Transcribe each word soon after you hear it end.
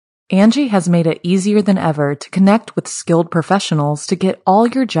Angie has made it easier than ever to connect with skilled professionals to get all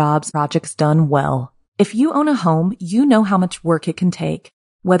your jobs projects done well. If you own a home, you know how much work it can take,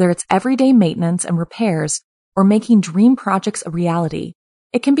 whether it's everyday maintenance and repairs or making dream projects a reality.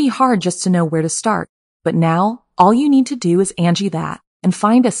 It can be hard just to know where to start, but now all you need to do is Angie that and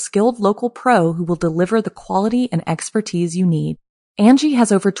find a skilled local pro who will deliver the quality and expertise you need. Angie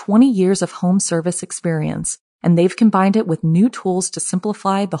has over 20 years of home service experience, and they've combined it with new tools to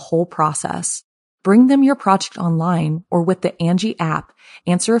simplify the whole process. Bring them your project online or with the Angie app,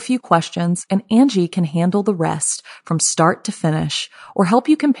 answer a few questions, and Angie can handle the rest from start to finish or help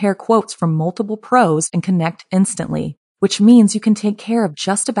you compare quotes from multiple pros and connect instantly, which means you can take care of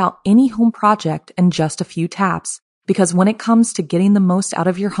just about any home project in just a few taps. Because when it comes to getting the most out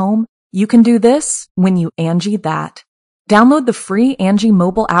of your home, you can do this when you Angie that. Download the free Angie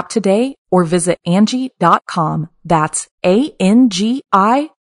mobile app today or visit Angie.com. That's ANGI.com.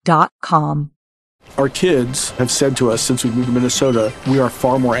 Our kids have said to us since we moved to Minnesota, we are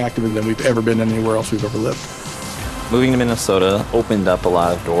far more active than we've ever been anywhere else we've ever lived. Moving to Minnesota opened up a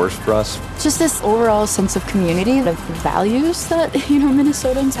lot of doors for us. Just this overall sense of community, of values that,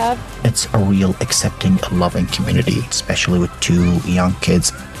 Minnesotans have. It's a real accepting, loving community, especially with 2 young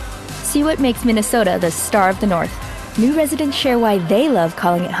kids. See what makes Minnesota the star of the North. New residents share why they love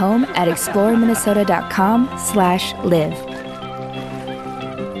calling it home at exploreminnesota.com/live.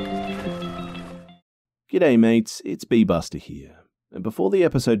 G'day mates, it's B-Buster here. And before the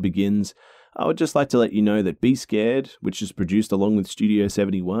episode begins, I would just like to let you know that Be Scared, which is produced along with Studio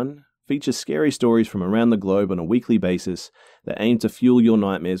 71, features scary stories from around the globe on a weekly basis that aim to fuel your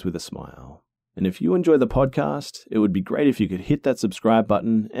nightmares with a smile. And if you enjoy the podcast, it would be great if you could hit that subscribe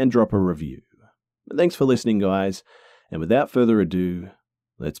button and drop a review. But thanks for listening, guys, and without further ado,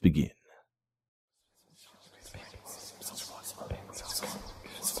 let's begin.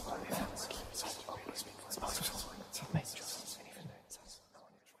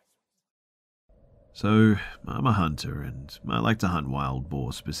 So, I'm a hunter, and I like to hunt wild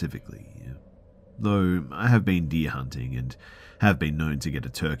boar specifically. Though I have been deer hunting and have been known to get a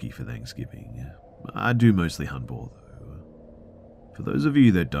turkey for Thanksgiving. I do mostly hunt boar, though. For those of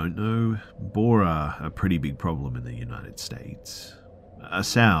you that don't know, boar are a pretty big problem in the United States. A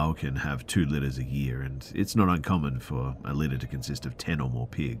sow can have 2 litters a year, and it's not uncommon for a litter to consist of 10 or more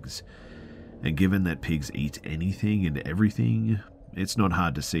pigs. And given that pigs eat anything and everything, it's not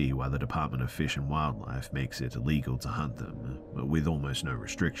hard to see why the Department of Fish and Wildlife makes it illegal to hunt them, with almost no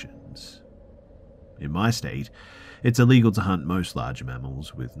restrictions. In my state, it's illegal to hunt most large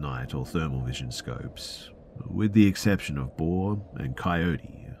mammals with night or thermal vision scopes, with the exception of boar and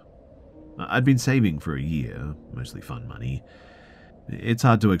coyote. I'd been saving for a year, mostly fun money. It's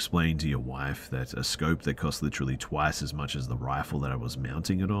hard to explain to your wife that a scope that cost literally twice as much as the rifle that I was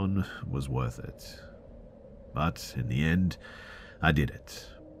mounting it on was worth it. But in the end, I did it.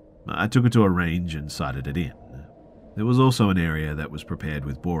 I took it to a range and sighted it in. There was also an area that was prepared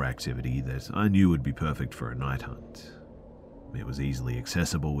with boar activity that I knew would be perfect for a night hunt. It was easily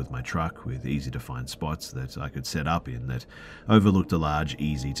accessible with my truck, with easy-to-find spots that I could set up in that overlooked a large,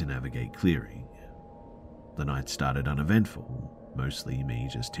 easy-to-navigate clearing. The night started uneventful, mostly me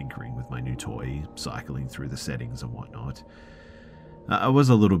just tinkering with my new toy, cycling through the settings and whatnot. I was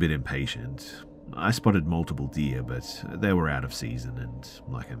a little bit impatient. I spotted multiple deer, but they were out of season, and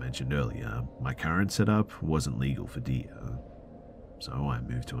like I mentioned earlier, my current setup wasn't legal for deer. So I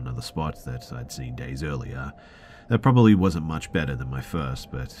moved to another spot that I'd seen days earlier. That probably wasn't much better than my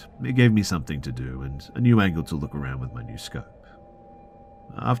first, but it gave me something to do and a new angle to look around with my new scope.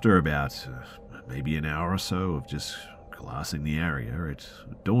 After about maybe an hour or so of just glassing the area, it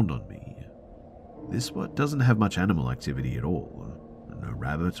dawned on me. This spot doesn't have much animal activity at all. No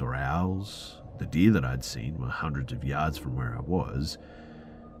rabbits or owls. The deer that I'd seen were hundreds of yards from where I was.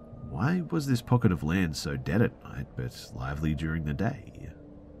 Why was this pocket of land so dead at night, but lively during the day?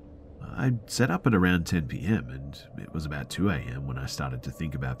 I'd set up at around 10 p.m, and it was about 2 a.m. when I started to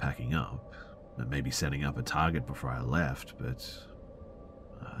think about packing up, and maybe setting up a target before I left, but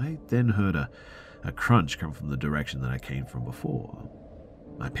I then heard a crunch come from the direction that I came from before.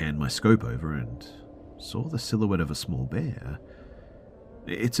 I panned my scope over and saw the silhouette of a small bear.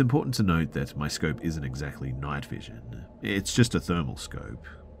 It's important to note that my scope isn't exactly night vision. It's just a thermal scope,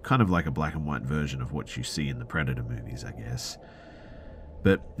 kind of like a black and white version of what you see in the Predator movies, I guess.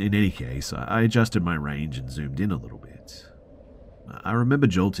 But in any case, I adjusted my range and zoomed in a little bit. I remember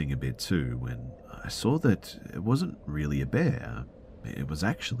jolting a bit too when I saw that it wasn't really a bear. It was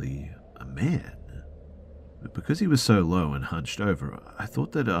actually a man. But because he was so low and hunched over, I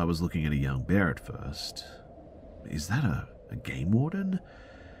thought that I was looking at a young bear at first. Is that a game warden?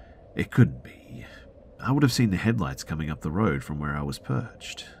 It couldn't be. I would have seen the headlights coming up the road from where I was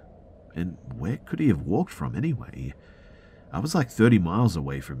perched. And where could he have walked from anyway? I was like 30 miles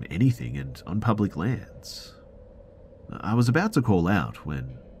away from anything and on public lands. I was about to call out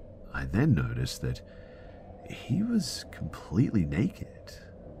when I then noticed that he was completely naked.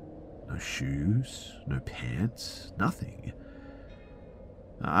 No shoes, no pants, nothing.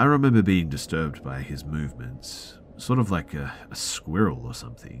 I remember being disturbed by his movements, sort of like a squirrel or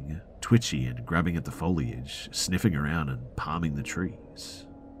something, twitchy and grabbing at the foliage, sniffing around and palming the trees.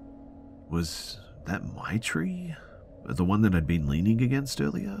 Was that my tree? The one that I'd been leaning against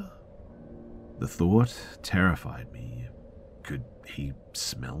earlier? The thought terrified me. Could he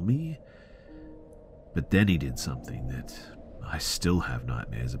smell me? But then he did something that I still have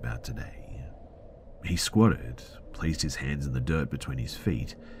nightmares about today. He squatted, placed his hands in the dirt between his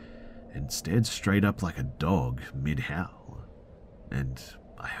feet, and stared straight up like a dog mid-howl. And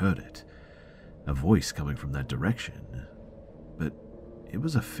I heard it, a voice coming from that direction. But it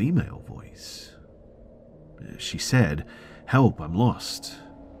was a female voice. She said, "Help, I'm lost."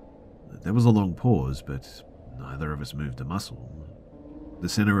 There was a long pause, but neither of us moved a muscle. The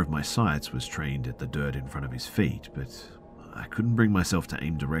center of my sights was trained at the dirt in front of his feet, but I couldn't bring myself to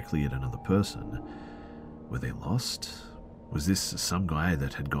aim directly at another person. Were they lost? Was this some guy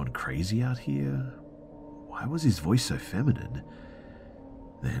that had gone crazy out here? Why was his voice so feminine?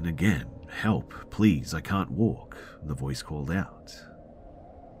 Then again, "Help, please, I can't walk," the voice called out.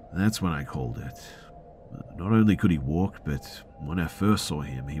 That's when I called it. Not only could he walk, but when I first saw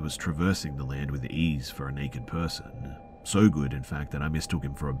him, he was traversing the land with ease for a naked person. So good, in fact, that I mistook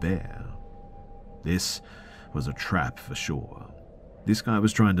him for a bear. This was a trap for sure. This guy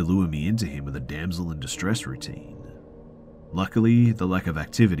was trying to lure me into him with a damsel in distress routine. Luckily, the lack of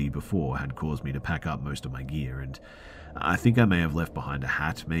activity before had caused me to pack up most of my gear, and I think I may have left behind a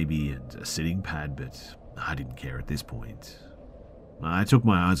hat maybe and a sitting pad, but I didn't care at this point. I took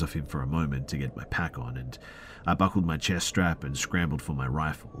my eyes off him for a moment to get my pack on, and I buckled my chest strap and scrambled for my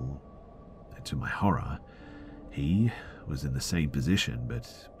rifle. And to my horror, he was in the same position,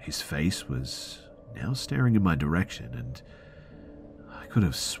 but his face was now staring in my direction, and I could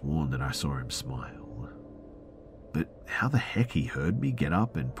have sworn that I saw him smile. But how the heck he heard me get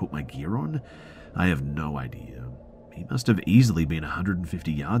up and put my gear on, I have no idea. He must have easily been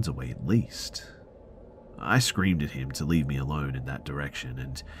 150 yards away at least. I screamed at him to leave me alone in that direction,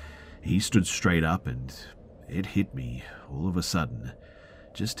 and he stood straight up, and it hit me all of a sudden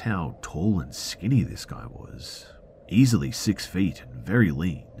just how tall and skinny this guy was. Easily 6 feet and very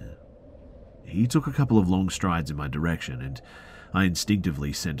lean. He took a couple of long strides in my direction, and I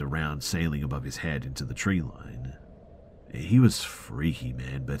instinctively sent a round sailing above his head into the tree line. He was freaky,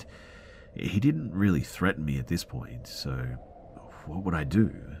 man, but he didn't really threaten me at this point, so what would I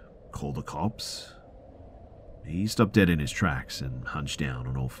do? Call the cops? He stopped dead in his tracks and hunched down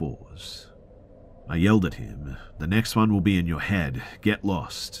on all fours. I yelled at him, "The next one will be in your head. Get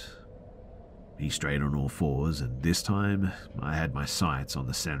lost." He strayed on all fours, and this time I had my sights on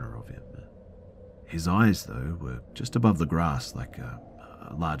the center of him. His eyes, though, were just above the grass like a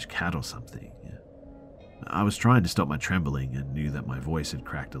large cat or something. I was trying to stop my trembling and knew that my voice had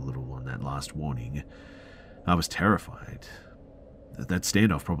cracked a little on that last warning. I was terrified. That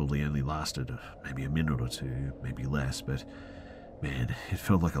standoff probably only lasted maybe a minute or two, maybe less, but man, it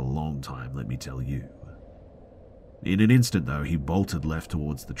felt like a long time, let me tell you. In an instant, though, he bolted left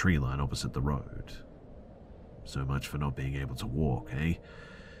towards the tree line opposite the road. So much for not being able to walk, eh?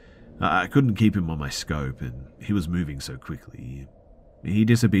 I couldn't keep him on my scope, and he was moving so quickly. He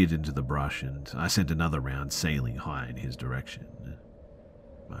disappeared into the brush, and I sent another round sailing high in his direction.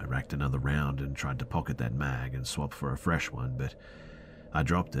 I racked another round and tried to pocket that mag and swap for a fresh one, but I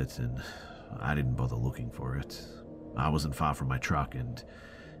dropped it, and I didn't bother looking for it. I wasn't far from my truck, and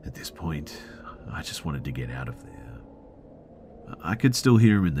at this point, I just wanted to get out of there. I could still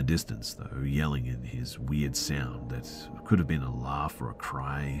hear him in the distance, though, yelling in his weird sound that could have been a laugh or a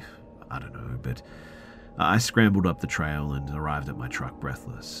cry. I don't know, but I scrambled up the trail and arrived at my truck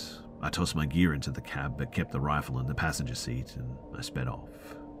breathless. I tossed my gear into the cab but kept the rifle in the passenger seat, and I sped off.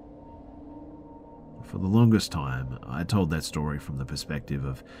 For the longest time, I told that story from the perspective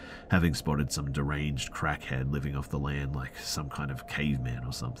of having spotted some deranged crackhead living off the land like some kind of caveman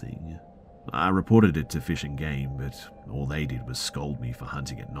or something. I reported it to Fish and Game, but all they did was scold me for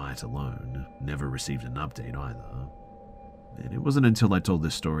hunting at night alone. Never received an update either. And it wasn't until I told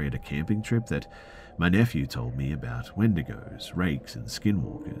this story at a camping trip that my nephew told me about wendigos, rakes, and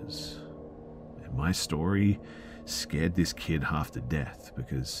skinwalkers. And my story scared this kid half to death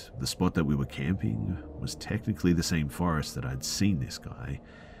because the spot that we were camping was technically the same forest that I'd seen this guy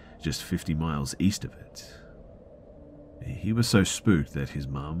just 50 miles east of it. He was so spooked that his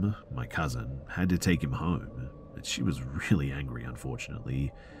mum, my cousin, had to take him home, and she was really angry,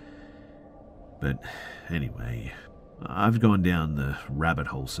 unfortunately. But anyway, I've gone down the rabbit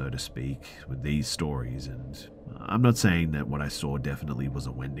hole, so to speak, with these stories, and I'm not saying that what I saw definitely was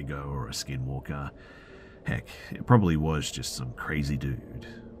a Wendigo or a skinwalker. Heck, it probably was just some crazy dude.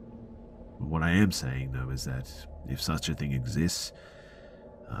 What I am saying, though, is that if such a thing exists,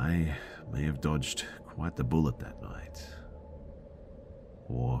 I may have dodged quite the bullet that night.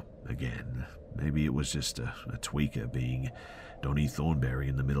 Or, again, maybe it was just a tweaker being Donnie Thornberry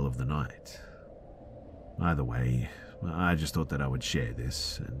in the middle of the night. Either way, I just thought that I would share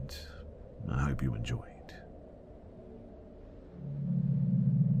this, and I hope you enjoyed.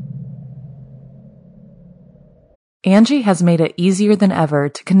 Angie has made it easier than ever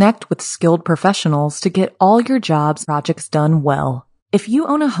to connect with skilled professionals to get all your jobs projects done well. If you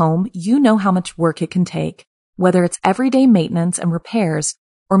own a home, you know how much work it can take, whether it's everyday maintenance and repairs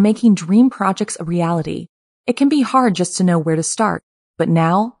or making dream projects a reality. It can be hard just to know where to start, but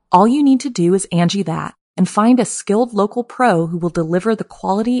now all you need to do is Angie that and find a skilled local pro who will deliver the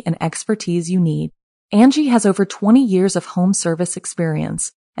quality and expertise you need. Angie has over 20 years of home service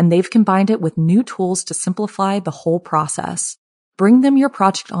experience, and they've combined it with new tools to simplify the whole process. Bring them your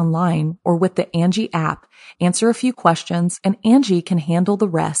project online or with the Angie app, answer a few questions, and Angie can handle the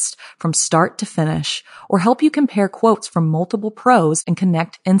rest from start to finish, or help you compare quotes from multiple pros and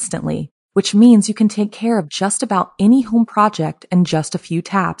connect instantly, which means you can take care of just about any home project in just a few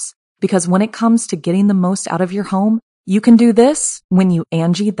taps. Because when it comes to getting the most out of your home, you can do this when you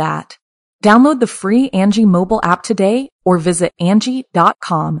Angie that. Download the free Angie mobile app today or visit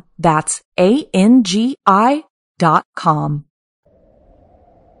Angie.com. That's ANGI.com.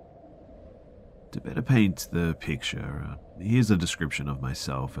 To better paint the picture, here's a description of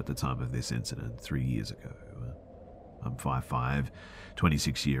myself at the time of this incident 3 years ago. I'm 5'5",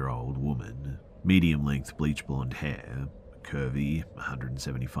 26-year-old woman, medium-length bleach blonde hair, curvy,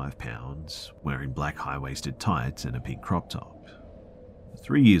 175 pounds, wearing black high-waisted tights and a pink crop top.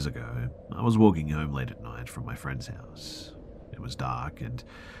 3 years ago, I was walking home late at night from my friend's house. It was dark, and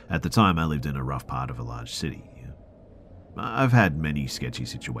at the time I lived in a rough part of a large city. I've had many sketchy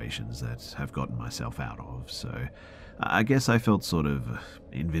situations that have gotten myself out of, so I guess I felt sort of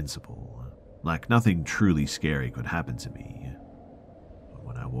invincible, like nothing truly scary could happen to me.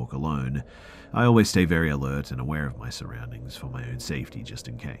 When I walk alone, I always stay very alert and aware of my surroundings for my own safety just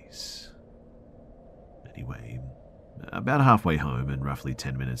in case. Anyway, about halfway home and roughly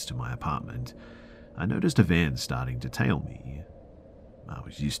 10 minutes to my apartment, I noticed a van starting to tail me. I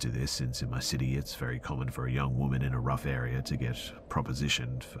was used to this since in my city it's very common for a young woman in a rough area to get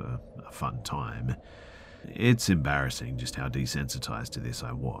propositioned for a fun time. It's embarrassing just how desensitized to this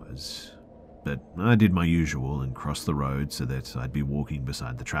I was. But I did my usual and crossed the road so that I'd be walking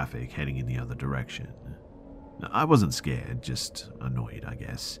beside the traffic heading in the other direction. I wasn't scared, just annoyed, I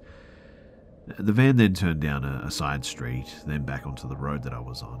guess. The van then turned down a side street, then back onto the road that I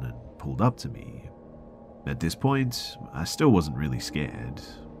was on and pulled up to me. At this point, I still wasn't really scared.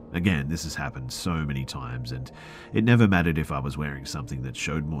 Again, this has happened so many times, and it never mattered if I was wearing something that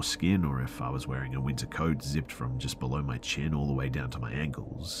showed more skin or if I was wearing a winter coat zipped from just below my chin all the way down to my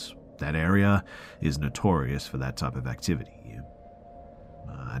ankles. That area is notorious for that type of activity.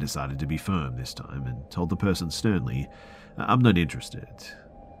 I decided to be firm this time and told the person sternly, I'm not interested.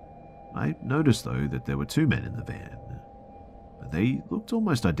 I noticed, though, that there were two men in the van. They looked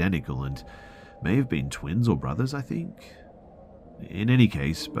almost identical and may have been twins or brothers, I think. In any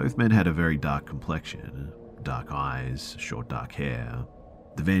case, both men had a very dark complexion, dark eyes, short dark hair.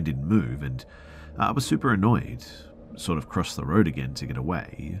 The van didn't move, and I was super annoyed, sort of crossed the road again to get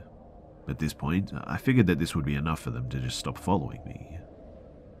away. At this point, I figured that this would be enough for them to just stop following me.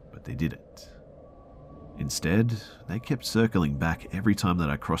 But they didn't. Instead, they kept circling back every time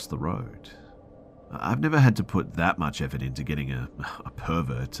that I crossed the road. I've never had to put that much effort into getting a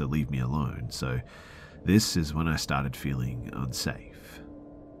pervert to leave me alone, so this is when I started feeling unsafe.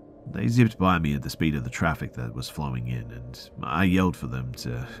 They zipped by me at the speed of the traffic that was flowing in, and I yelled for them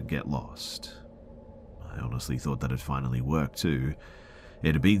to get lost. I honestly thought that it finally worked too.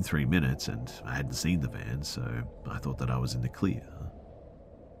 It had been 3 minutes, and I hadn't seen the van, so I thought that I was in the clear.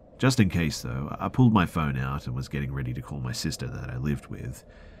 Just in case, though, I pulled my phone out and was getting ready to call my sister that I lived with,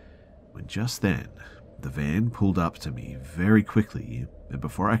 when just then, the van pulled up to me very quickly, and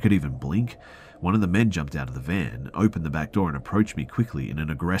before I could even blink, one of the men jumped out of the van, opened the back door and approached me quickly in an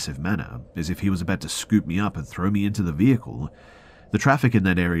aggressive manner, as if he was about to scoop me up and throw me into the vehicle. The traffic in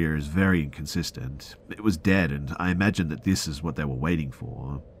that area is very inconsistent. It was dead, and I imagined that this is what they were waiting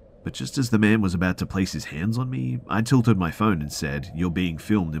for. But just as the man was about to place his hands on me, I tilted my phone and said, "You're being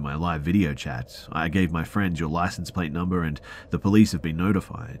filmed in my live video chat. I gave my friend your license plate number and the police have been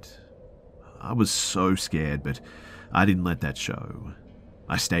notified." I was so scared, but I didn't let that show.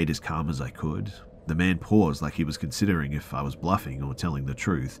 I stayed as calm as I could. The man paused like he was considering if I was bluffing or telling the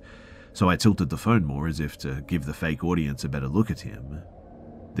truth, so I tilted the phone more as if to give the fake audience a better look at him.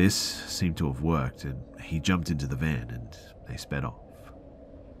 This seemed to have worked, and he jumped into the van and they sped off.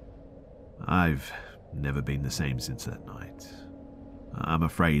 I've never been the same since that night. I'm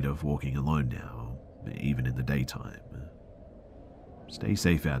afraid of walking alone now, even in the daytime. Stay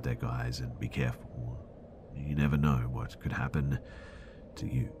safe out there, guys, and be careful. You never know what could happen to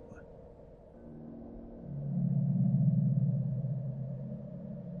you.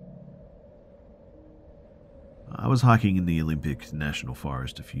 I was hiking in the Olympic National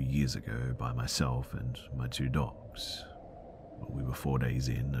Forest a few years ago by myself and my 2 dogs. We were 4 days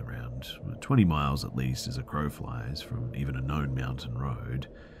in, around 20 miles at least as a crow flies from even a known mountain road.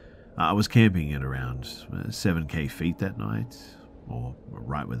 I was camping at around 7k feet that night, or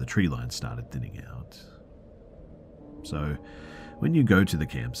right where the tree line started thinning out. So, when you go to the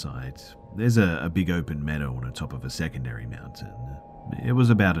campsite, there's a big open meadow on the top of a secondary mountain. It was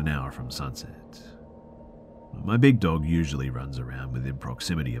about an hour from sunset. My big dog usually runs around within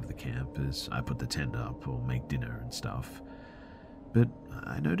proximity of the camp as I put the tent up or make dinner and stuff. But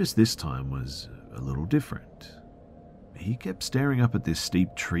I noticed this time was a little different. He kept staring up at this steep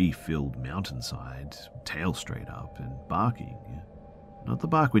tree-filled mountainside, tail straight up, and barking. Not the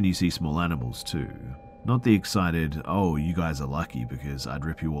bark when you see small animals too. Not the excited, "Oh, you guys are lucky because I'd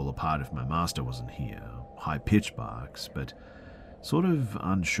rip you all apart if my master wasn't here," high-pitched barks, but sort of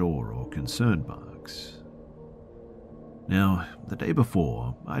unsure or concerned barks. Now, the day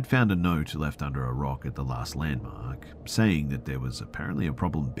before, I'd found a note left under a rock at the last landmark, saying that there was apparently a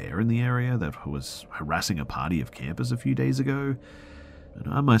problem bear in the area that was harassing a party of campers a few days ago, and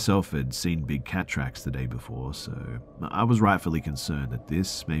I myself had seen big cat tracks the day before, so I was rightfully concerned that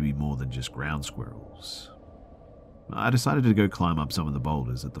this may be more than just ground squirrels. I decided to go climb up some of the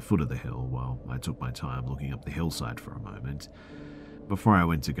boulders at the foot of the hill while I took my time looking up the hillside for a moment, before I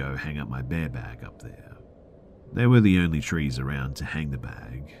went to go hang up my bear bag up there. They were the only trees around to hang the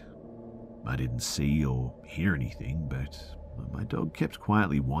bag. I didn't see or hear anything, but my dog kept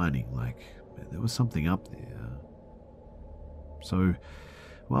quietly whining like there was something up there. So,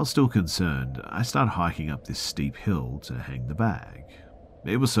 while still concerned, I started hiking up this steep hill to hang the bag.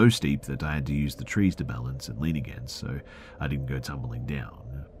 It was so steep that I had to use the trees to balance and lean against, so I didn't go tumbling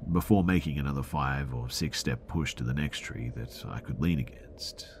down, before making another 5 or 6 step push to the next tree that I could lean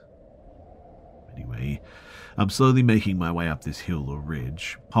against. Anyway, I'm slowly making my way up this hill or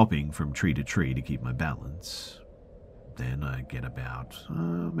ridge, hopping from tree to tree to keep my balance. Then I get about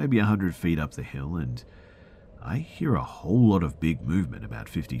maybe 100 feet up the hill and I hear a whole lot of big movement about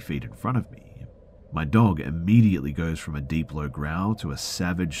 50 feet in front of me. My dog immediately goes from a deep low growl to a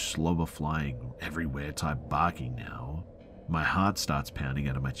savage slobber flying everywhere type barking now. My heart starts pounding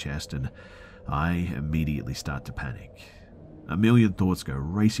out of my chest and I immediately start to panic. A million thoughts go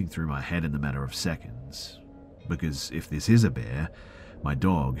racing through my head in the matter of seconds. Because if this is a bear, my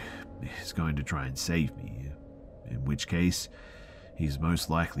dog is going to try and save me. In which case, he's most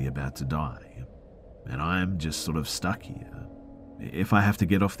likely about to die. And I'm just sort of stuck here. If I have to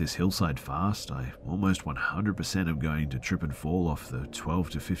get off this hillside fast, I almost 100% am going to trip and fall off the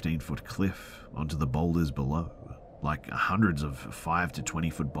 12 to 15 foot cliff onto the boulders below. Like hundreds of 5 to 20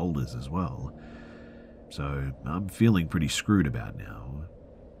 foot boulders as well. So I'm feeling pretty screwed about now.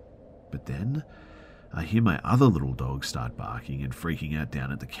 But then I hear my other little dog start barking and freaking out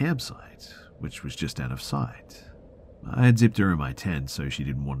down at the campsite, which was just out of sight. I had zipped her in my tent so she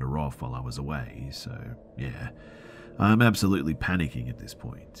didn't wander off while I was away, so yeah, I'm absolutely panicking at this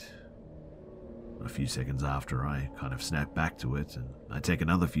point. A few seconds after, I kind of snap back to it, and I take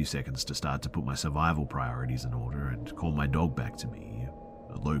another few seconds to start to put my survival priorities in order and call my dog back to me,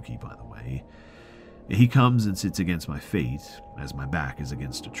 Loki by the way. He comes and sits against my feet, as my back is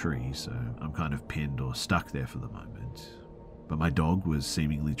against a tree, so I'm kind of pinned or stuck there for the moment. But my dog was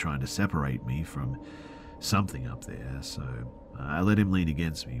seemingly trying to separate me from something up there, so I let him lean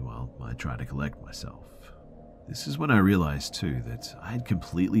against me while I try to collect myself. This is when I realized too that I had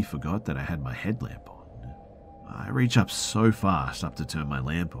completely forgot that I had my headlamp on. I reach up so fast up to turn my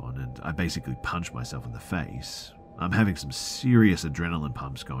lamp on, and I basically punch myself in the face. I'm having some serious adrenaline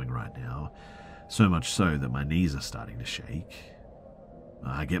pumps going right now. So much so that my knees are starting to shake.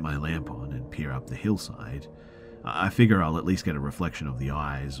 I get my lamp on and peer up the hillside. I figure I'll at least get a reflection of the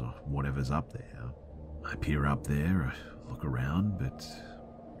eyes or whatever's up there. I peer up there, look around, but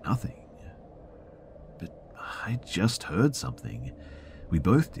nothing. But I just heard something. We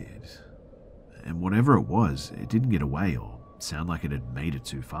both did. And whatever it was, it didn't get away or sound like it had made it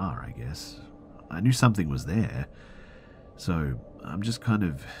too far, I guess. I knew something was there. So I'm just kind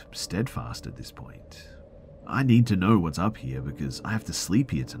of steadfast at this point. I need to know what's up here because I have to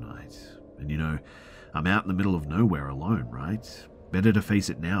sleep here tonight. And I'm out in the middle of nowhere alone, right? Better to face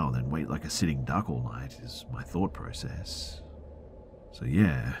it now than wait like a sitting duck all night is my thought process. So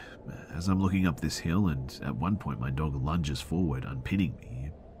yeah, as I'm looking up this hill and at one point my dog lunges forward, unpinning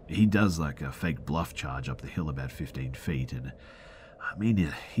me, he does like a fake bluff charge up the hill about 15 feet and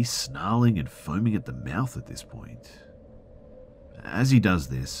he's snarling and foaming at the mouth at this point. As he does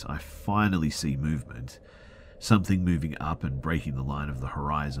this, I finally see movement, something moving up and breaking the line of the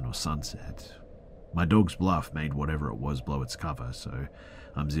horizon or sunset. My dog's bluff made whatever it was blow its cover, so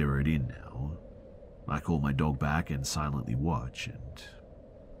I'm zeroed in now. I call my dog back and silently watch, and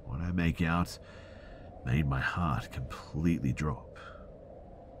what I make out made my heart completely drop.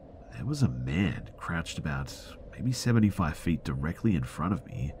 There was a man crouched about maybe 75 feet directly in front of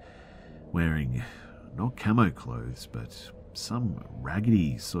me, wearing not camo clothes, but some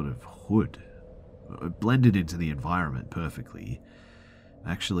raggedy sort of hood. It blended into the environment perfectly.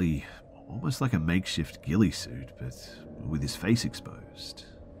 Actually, almost like a makeshift ghillie suit, but with his face exposed.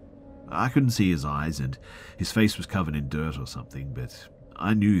 I couldn't see his eyes, and his face was covered in dirt or something, but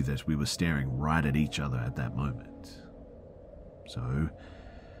I knew that we were staring right at each other at that moment. So,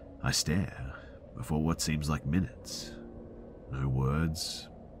 I stare, for what seems like minutes. No words.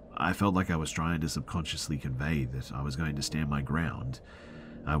 I felt like I was trying to subconsciously convey that I was going to stand my ground.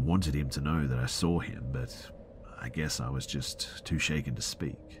 I wanted him to know that I saw him, but I guess I was just too shaken to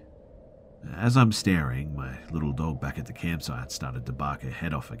speak. As I'm staring, my little dog back at the campsite started to bark her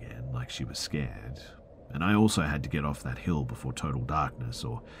head off again like she was scared, and I also had to get off that hill before total darkness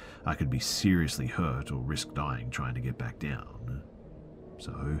or I could be seriously hurt or risk dying trying to get back down.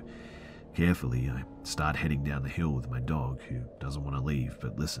 So, carefully, I start heading down the hill with my dog, who doesn't want to leave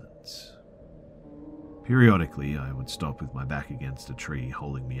but listens. Periodically, I would stop with my back against a tree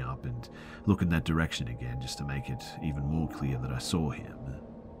holding me up and look in that direction again just to make it even more clear that I saw him.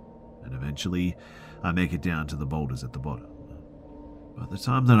 And eventually, I make it down to the boulders at the bottom. By the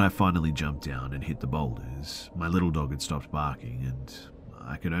time that I finally jumped down and hit the boulders, my little dog had stopped barking and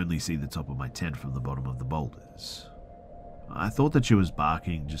I could only see the top of my tent from the bottom of the boulders. I thought that she was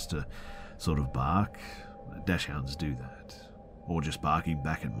barking just to sort of bark. Dachshunds do that. Or just barking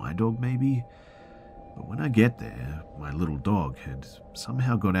back at my dog, maybe. But when I get there, my little dog had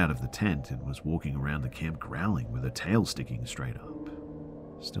somehow got out of the tent and was walking around the camp growling with her tail sticking straight up.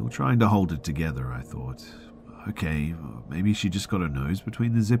 Still trying to hold it together, I thought, okay, maybe she just got her nose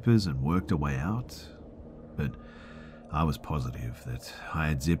between the zippers and worked her way out. But I was positive that I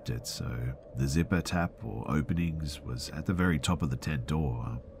had zipped it, so the zipper tap or openings was at the very top of the tent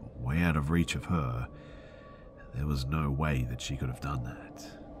door, way out of reach of her. There was no way that she could have done that.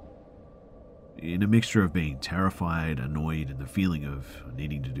 In a mixture of being terrified, annoyed, and the feeling of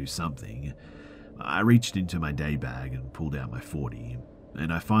needing to do something, I reached into my day bag and pulled out my .40,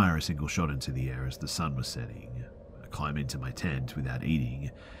 and I fire a single shot into the air as the sun was setting. I climb into my tent without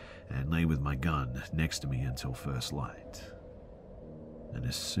eating and lay with my gun next to me until first light. And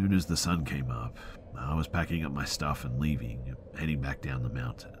as soon as the sun came up, I was packing up my stuff and leaving, heading back down the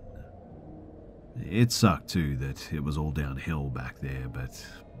mountain. It sucked too that it was all downhill back there, but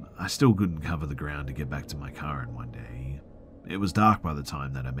I still couldn't cover the ground to get back to my car in one day. It was dark by the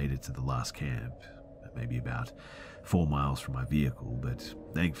time that I made it to the last camp, maybe about 4 miles from my vehicle, but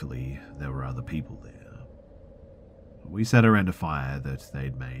thankfully there were other people there. We sat around a fire that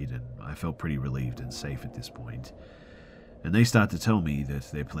they'd made, and I felt pretty relieved and safe at this point. And they start to tell me that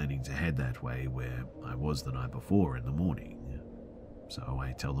they're planning to head that way where I was the night before in the morning. So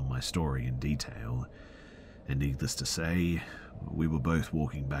I tell them my story in detail, and needless to say, we were both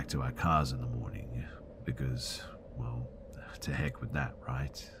walking back to our cars in the morning, because, well, to heck with that,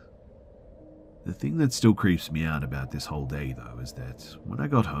 right? The thing that still creeps me out about this whole day, though, is that when I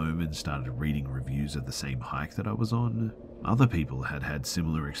got home and started reading reviews of the same hike that I was on, other people had had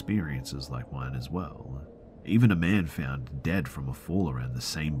similar experiences like mine as well. Even a man found dead from a fall around the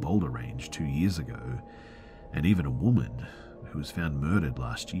same boulder range 2 years ago, and even a woman who was found murdered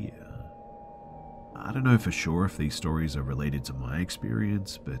last year. I don't know for sure if these stories are related to my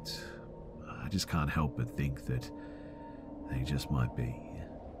experience, but I just can't help but think that they just might be.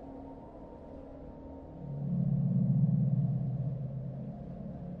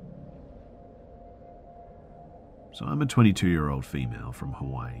 So I'm a 22-year-old female from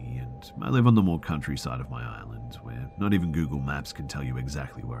Hawaii, and I live on the more countryside of my island, where not even Google Maps can tell you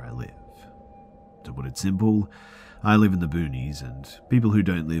exactly where I live. To put it simple, I live in the boonies, and people who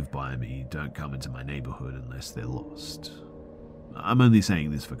don't live by me don't come into my neighborhood unless they're lost. I'm only saying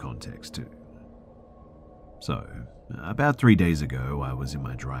this for context too. So, about 3 days ago, I was in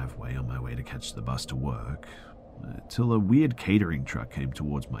my driveway on my way to catch the bus to work, till a weird catering truck came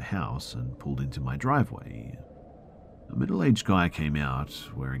towards my house and pulled into my driveway. A middle-aged guy came out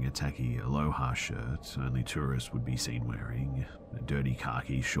wearing a tacky Aloha shirt only tourists would be seen wearing, dirty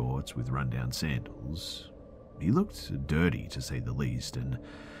khaki shorts with rundown sandals. He looked dirty, to say the least, and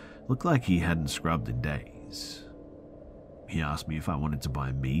looked like he hadn't scrubbed in days. He asked me if I wanted to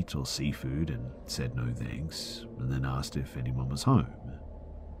buy meat or seafood and said no thanks, and then asked if anyone was home.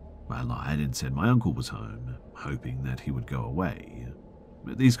 I lied and said my uncle was home, hoping that he would go away.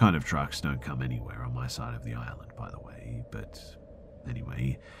 These kind of trucks don't come anywhere on my side of the island, by the way, but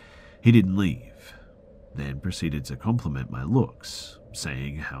anyway, he didn't leave. Then proceeded to compliment my looks,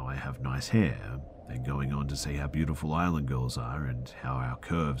 saying how I have nice hair, then going on to say how beautiful island girls are and how our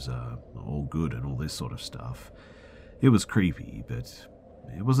curves are all good and all this sort of stuff. It was creepy, but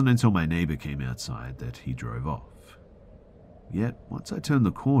it wasn't until my neighbor came outside that he drove off. Yet, once I turned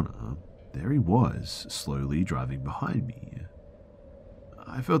the corner, there he was, slowly driving behind me.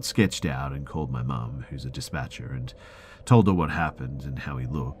 I felt sketched out and called my mum, who's a dispatcher, and told her what happened and how he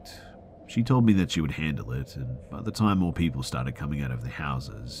looked. She told me that she would handle it, and by the time more people started coming out of the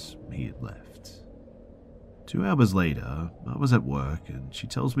houses, he had left. 2 hours later, I was at work, and she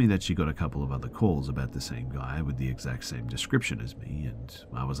tells me that she got a couple of other calls about the same guy with the exact same description as me, and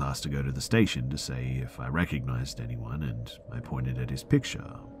I was asked to go to the station to say if I recognized anyone, and I pointed at his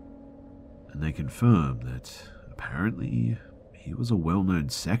picture. And they confirmed that apparently he was a well-known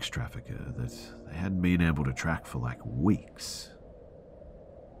sex trafficker that they hadn't been able to track for like weeks.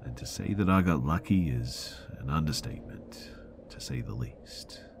 And to say that I got lucky is an understatement, to say the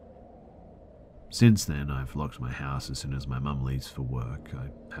least. Since then, I've locked my house as soon as my mum leaves for work.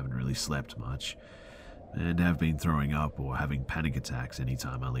 I haven't really slept much, and have been throwing up or having panic attacks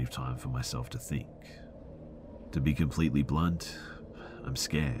anytime I leave time for myself to think. To be completely blunt, I'm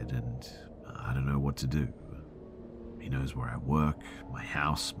scared and I don't know what to do. He knows where I work, my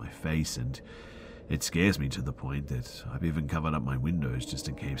house, my face, and it scares me to the point that I've even covered up my windows just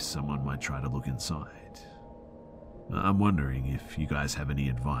in case someone might try to look inside. I'm wondering if you guys have any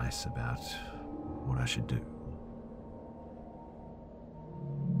advice about what I should do.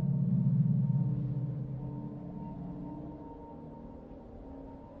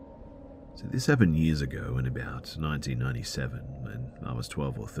 So this happened years ago in about 1997 when I was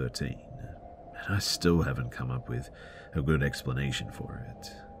 12 or 13. And I still haven't come up with a good explanation for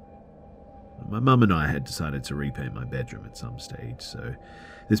it. My mum and I had decided to repaint my bedroom at some stage, so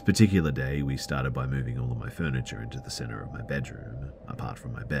this particular day we started by moving all of my furniture into the center of my bedroom, apart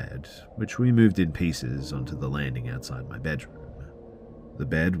from my bed, which we moved in pieces onto the landing outside my bedroom. The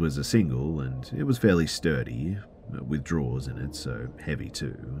bed was a single, and it was fairly sturdy, with drawers in it, so heavy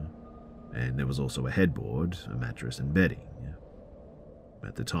too. And there was also a headboard, a mattress and bedding.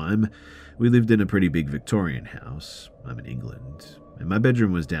 At the time, we lived in a pretty big Victorian house. I'm in England, and my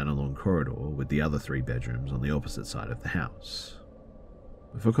bedroom was down a long corridor with the other 3 bedrooms on the opposite side of the house.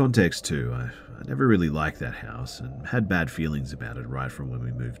 For context too, I never really liked that house and had bad feelings about it right from when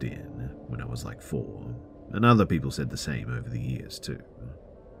we moved in, when I was like 4, and other people said the same over the years too.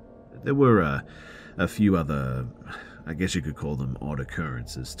 There were a few other, I guess you could call them odd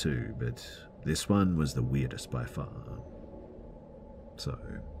occurrences too, but this one was the weirdest by far. So,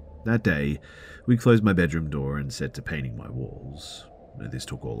 that day, we closed my bedroom door and set to painting my walls. This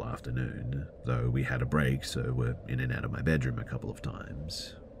took all afternoon, though we had a break, so we're in and out of my bedroom a couple of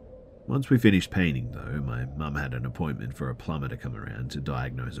times. Once we finished painting, though, my mum had an appointment for a plumber to come around to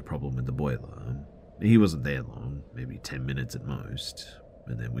diagnose a problem with the boiler. He wasn't there long, maybe 10 minutes at most,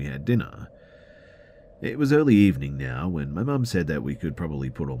 and then we had dinner. It was early evening now when my mum said that we could probably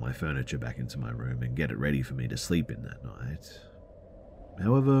put all my furniture back into my room and get it ready for me to sleep in that night.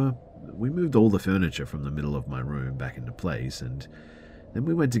 However, we moved all the furniture from the middle of my room back into place, and then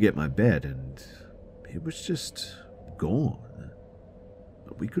we went to get my bed, and it was just gone.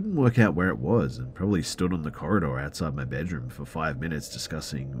 We couldn't work out where it was, and probably stood on the corridor outside my bedroom for 5 minutes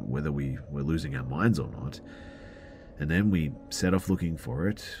discussing whether we were losing our minds or not. And then we set off looking for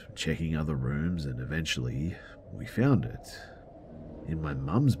it, checking other rooms, and eventually we found it. In my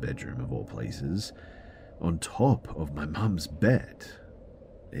mum's bedroom, of all places, on top of my mum's bed.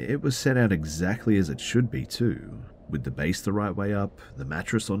 It was set out exactly as it should be too, with the base the right way up, the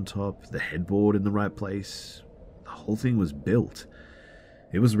mattress on top, the headboard in the right place. The whole thing was built.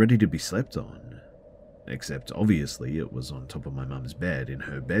 It was ready to be slept on. Except obviously it was on top of my mum's bed in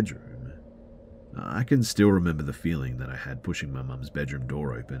her bedroom. I can still remember the feeling that I had pushing my mum's bedroom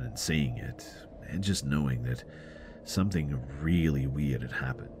door open and seeing it, and just knowing that something really weird had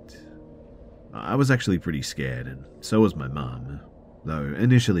happened. I was actually pretty scared, and so was my mum, though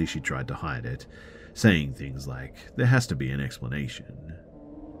initially she tried to hide it, saying things like, there has to be an explanation.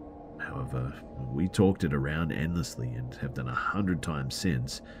 However, we talked it around endlessly and have done 100 times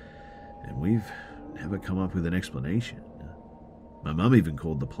since, and we've never come up with an explanation. My mum even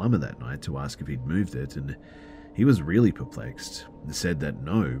called the plumber that night to ask if he'd moved it, and he was really perplexed and said that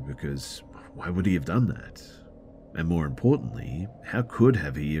no, because why would he have done that? And more importantly, how could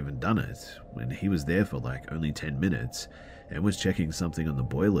have he even done it when he was there for like only 10 minutes and was checking something on the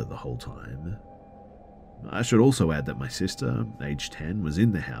boiler the whole time? I should also add that my sister, aged 10, was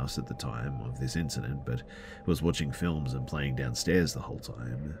in the house at the time of this incident, but was watching films and playing downstairs the whole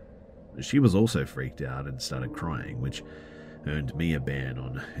time. She was also freaked out and started crying, which earned me a ban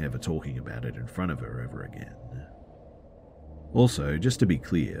on ever talking about it in front of her ever again. Also, just to be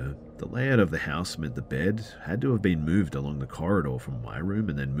clear, the layout of the house meant the bed had to have been moved along the corridor from my room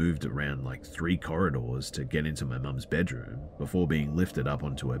and then moved around like 3 corridors to get into my mum's bedroom before being lifted up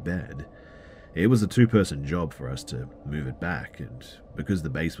onto her bed. It was a 2-person job for us to move it back, and because the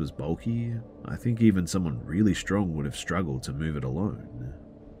base was bulky, I think even someone really strong would have struggled to move it alone.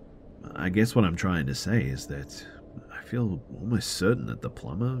 I guess what I'm trying to say is that I feel almost certain that the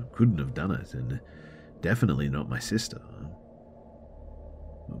plumber couldn't have done it, and definitely not my sister.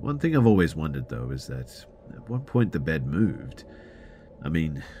 One thing I've always wondered, though, is that at what point the bed moved. I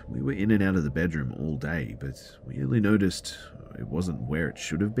mean, we were in and out of the bedroom all day, but we only noticed it wasn't where it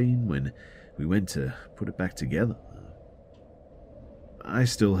should have been when we went to put it back together. I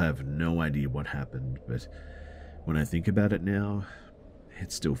still have no idea what happened, but when I think about it now,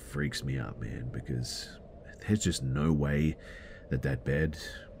 it still freaks me out, man, because there's just no way that that bed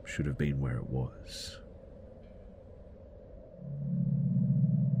should have been where it was.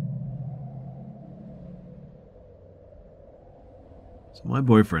 So my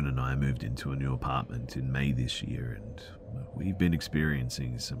boyfriend and I moved into a new apartment in May this year, and we've been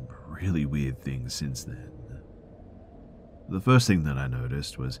experiencing some really weird things since then. The first thing that I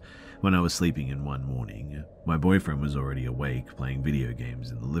noticed was when I was sleeping in one morning, my boyfriend was already awake playing video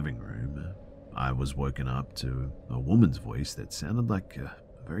games in the living room. I was woken up to a woman's voice that sounded like a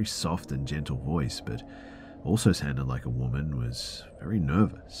very soft and gentle voice, but also sounded like a woman was very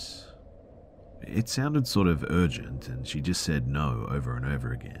nervous. It sounded sort of urgent, and she just said no over and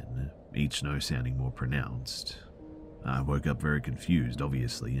over again, each no sounding more pronounced. I woke up very confused,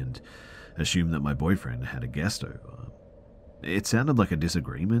 obviously, and assumed that my boyfriend had a guest over. It sounded like a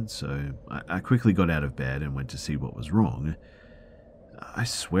disagreement, so I quickly got out of bed and went to see what was wrong. I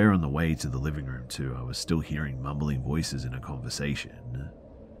swear on the way to the living room too, I was still hearing mumbling voices in a conversation.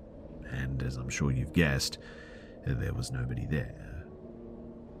 And as I'm sure you've guessed, there was nobody there.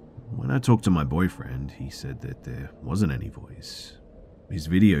 When I talked to my boyfriend, he said that there wasn't any voice. His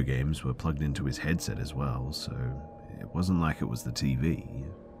video games were plugged into his headset as well, so it wasn't like it was the TV.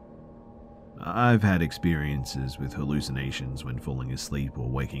 I've had experiences with hallucinations when falling asleep or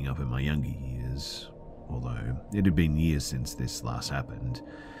waking up in my younger years. Although it had been years since this last happened,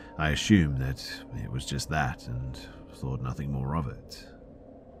 I assumed that it was just that and thought nothing more of it.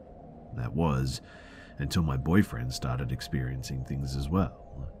 That was until my boyfriend started experiencing things as well.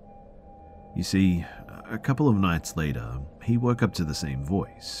 You see, a couple of nights later, he woke up to the same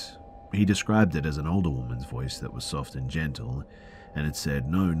voice. He described it as an older woman's voice that was soft and gentle, and it said,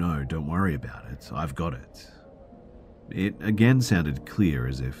 "No, don't worry about it, I've got it." It again sounded clear,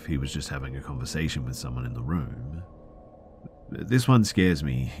 as if he was just having a conversation with someone in the room. This one scares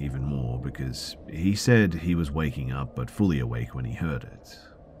me even more because he said he was waking up but fully awake when he heard it.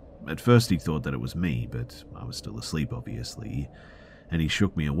 At first he thought that it was me, but I was still asleep obviously, and he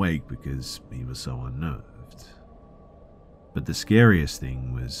shook me awake because he was so unnerved. But the scariest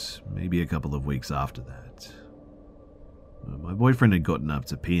thing was maybe a couple of weeks after that. My boyfriend had gotten up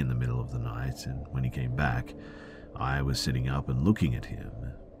to pee in the middle of the night, and when he came back, I was sitting up and looking at him.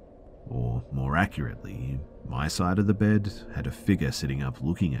 Or more accurately, my side of the bed had a figure sitting up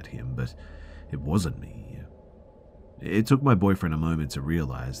looking at him, but it wasn't me. It took my boyfriend a moment to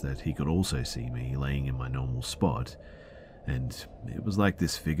realize that he could also see me laying in my normal spot, and it was like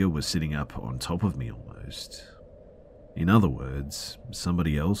this figure was sitting up on top of me almost. In other words,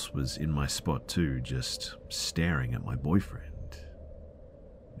 somebody else was in my spot too, just staring at my boyfriend.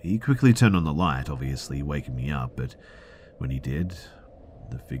 He quickly turned on the light, obviously waking me up, but when he did,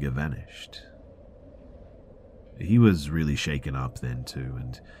 the figure vanished. He was really shaken up then too,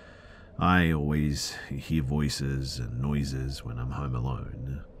 and I always hear voices and noises when I'm home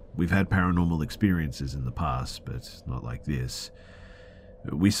alone. We've had paranormal experiences in the past, but not like this.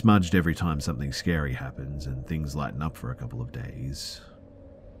 We smudged every time something scary happens and things lighten up for a couple of days.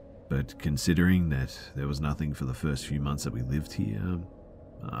 But considering that there was nothing for the first few months that we lived here,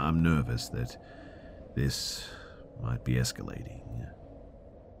 I'm nervous that this might be escalating.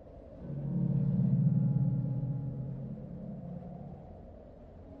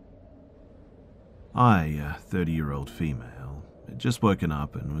 I, a 30-year-old female, had just woken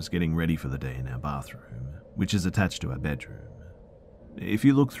up and was getting ready for the day in our bathroom, which is attached to our bedroom. If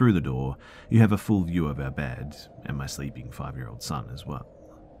you look through the door, you have a full view of our bed and my sleeping 5-year-old son as well.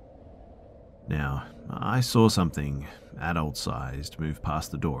 Now, I saw something adult-sized move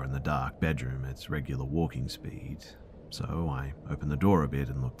past the door in the dark bedroom at regular walking speed, so I opened the door a bit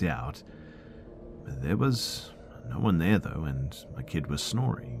and looked out. There was no one there though, and my kid was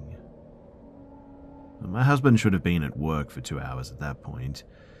snoring. My husband should have been at work for 2 hours at that point.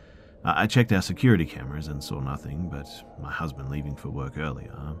 I checked our security cameras and saw nothing but my husband leaving for work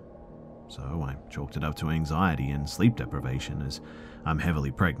earlier. So I chalked it up to anxiety and sleep deprivation, as I'm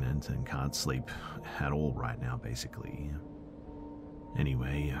heavily pregnant and can't sleep at all right now, basically.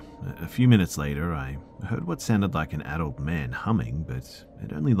 Anyway, a few minutes later, I heard what sounded like an adult man humming, but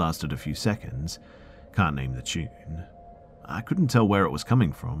it only lasted a few seconds. Can't name the tune. I couldn't tell where it was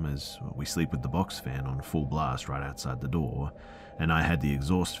coming from, as we sleep with the box fan on full blast right outside the door, and I had the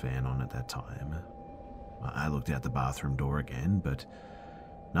exhaust fan on at that time. I looked out the bathroom door again, but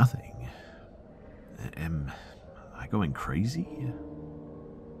nothing. Am I going crazy?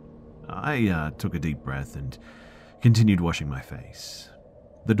 I took a deep breath and continued washing my face.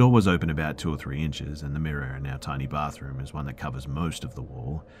 The door was open about 2 or 3 inches, and the mirror in our tiny bathroom is one that covers most of the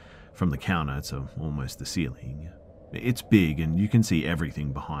wall, from the counter to almost the ceiling. It's big and you can see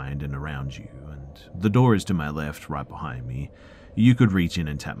everything behind and around you, and the door is to my left, right behind me. You could reach in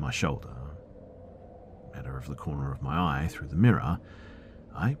and tap my shoulder. Matter of the corner of my eye through the mirror,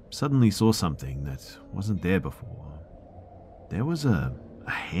 I suddenly saw something that wasn't there before. There was a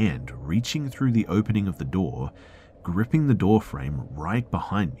hand reaching through the opening of the door, gripping the door frame right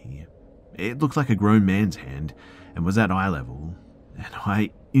behind me. It looked like a grown man's hand and was at eye level, and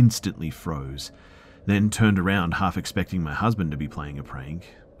I instantly froze. Then turned around, half expecting my husband to be playing a prank,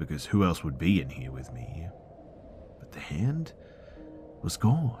 because who else would be in here with me? But the hand was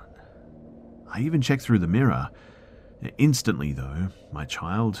gone. I even checked through the mirror. Instantly, though, my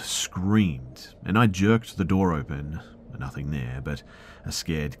child screamed, and I jerked the door open. Nothing there, but a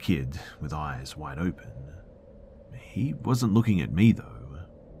scared kid with eyes wide open. He wasn't looking at me, though.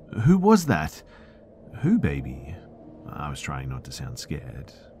 Who was that? Who, baby? I was trying not to sound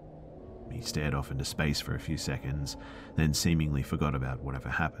scared. He stared off into space for a few seconds, then seemingly forgot about whatever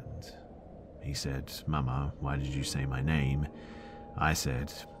happened. He said, "Mama, why did you say my name?" I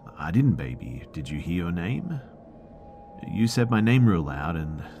said, "I didn't, baby. Did you hear your name?" "You said my name real loud,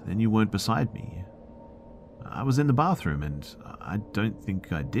 and then you weren't beside me." "I was in the bathroom, and I don't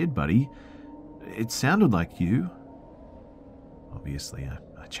think I did, buddy. It sounded like you." Obviously,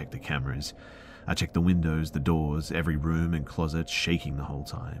 I checked the cameras. I checked the windows, the doors, every room and closet, shaking the whole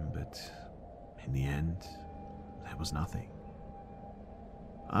time, but in the end, there was nothing.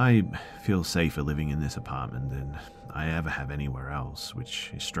 I feel safer living in this apartment than I ever have anywhere else,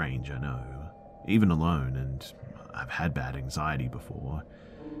 which is strange, I know. Even alone, and I've had bad anxiety before.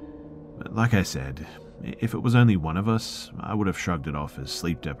 But like I said, if it was only one of us, I would have shrugged it off as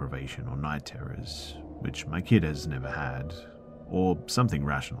sleep deprivation or night terrors, which my kid has never had, or something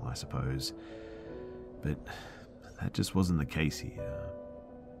rational, I suppose. But that just wasn't the case here.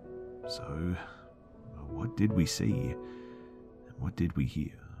 So, what did we see? And what did we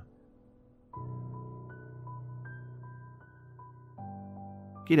hear?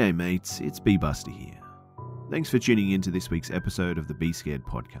 G'day mates, it's B-Buster here. Thanks for tuning in to this week's episode of the Be Scared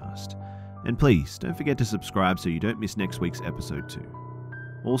podcast. And please, don't forget to subscribe so you don't miss next week's episode too.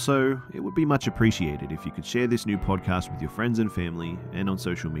 Also, it would be much appreciated if you could share this new podcast with your friends and family and on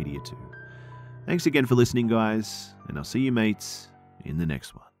social media too. Thanks again for listening, guys, and I'll see you mates in the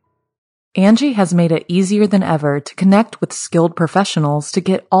next one. Angie has made it easier than ever to connect with skilled professionals to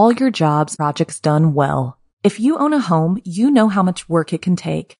get all your jobs projects done well. If you own a home, you know how much work it can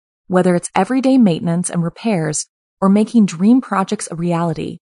take, whether it's everyday maintenance and repairs or making dream projects a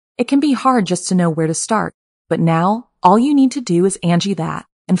reality. It can be hard just to know where to start, but now all you need to do is Angie that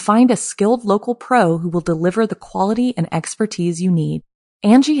and find a skilled local pro who will deliver the quality and expertise you need.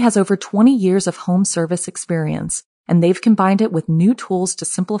 Angie has over 20 years of home service experience, and they've combined it with new tools to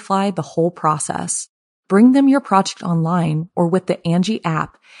simplify the whole process. Bring them your project online or with the Angie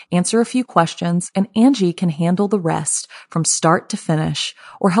app, answer a few questions, and Angie can handle the rest from start to finish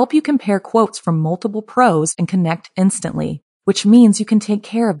or help you compare quotes from multiple pros and connect instantly, which means you can take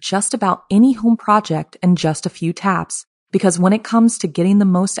care of just about any home project in just a few taps. Because when it comes to getting the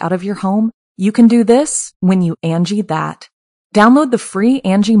most out of your home, you can do this when you Angie that. Download the free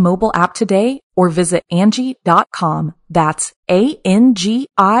Angie mobile app today or visit Angie.com. That's ANGI.com.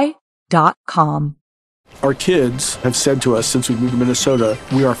 Our kids have said to us since we moved to Minnesota,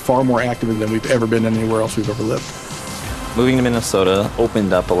 we are far more active than we've ever been anywhere else we've ever lived. Moving to Minnesota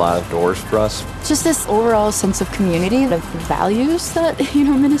opened up a lot of doors for us. Just this overall sense of community, of values that,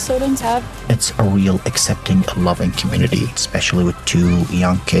 Minnesotans have. It's a real accepting, loving community, especially with 2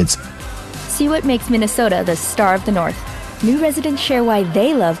 young kids. See what makes Minnesota the star of the North. New residents share why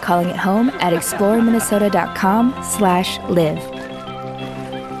they love calling it home at exploreminnesota.com/live.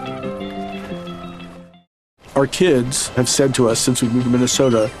 Our kids have said to us since we moved to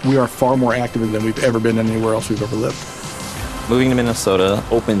Minnesota, we are far more active than we've ever been anywhere else we've ever lived. Moving to Minnesota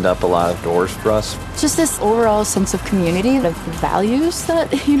opened up a lot of doors for us. Just this overall sense of community, of values that,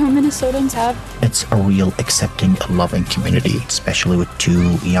 Minnesotans have. It's a real accepting, loving community, especially with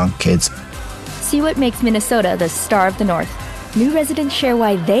 2 young kids. See what makes Minnesota the star of the North. New residents share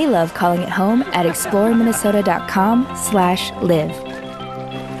why they love calling it home at exploreminnesota.com/live.